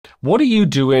What are you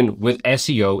doing with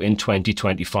SEO in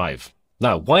 2025?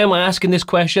 Now, why am I asking this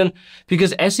question?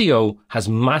 Because SEO has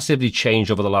massively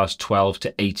changed over the last 12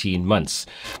 to 18 months.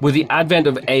 With the advent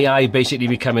of AI basically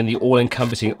becoming the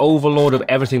all-encompassing overlord of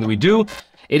everything that we do,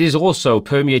 it has also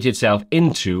permeated itself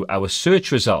into our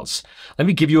search results. Let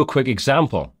me give you a quick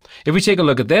example. If we take a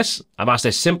look at this, I'm asked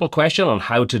a simple question on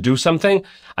how to do something.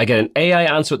 I get an AI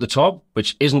answer at the top,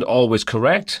 which isn't always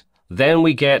correct. Then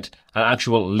we get an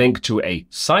actual link to a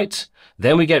site.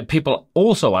 Then we get people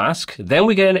also ask. Then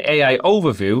we get an AI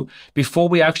overview before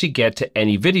we actually get to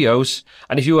any videos.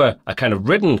 And if you are a kind of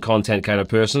written content kind of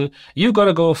person, you've got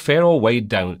to go a fair old way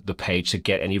down the page to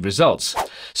get any results.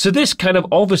 So this kind of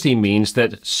obviously means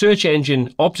that search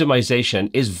engine optimization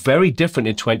is very different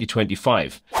in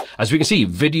 2025. As we can see,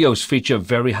 videos feature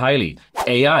very highly,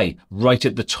 AI right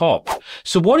at the top.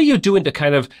 So what are you doing to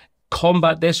kind of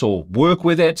combat this or work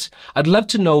with it? I'd love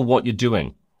to know what you're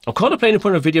doing. I'm contemplating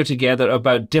putting a video together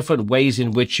about different ways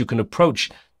in which you can approach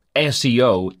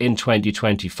SEO in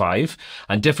 2025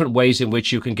 and different ways in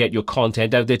which you can get your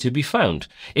content out there to be found.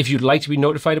 If you'd like to be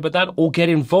notified about that or get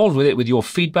involved with it with your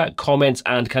feedback, comments,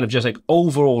 and kind of just like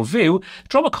overall view,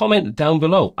 drop a comment down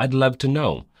below. I'd love to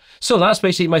know. So that's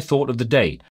basically my thought of the day.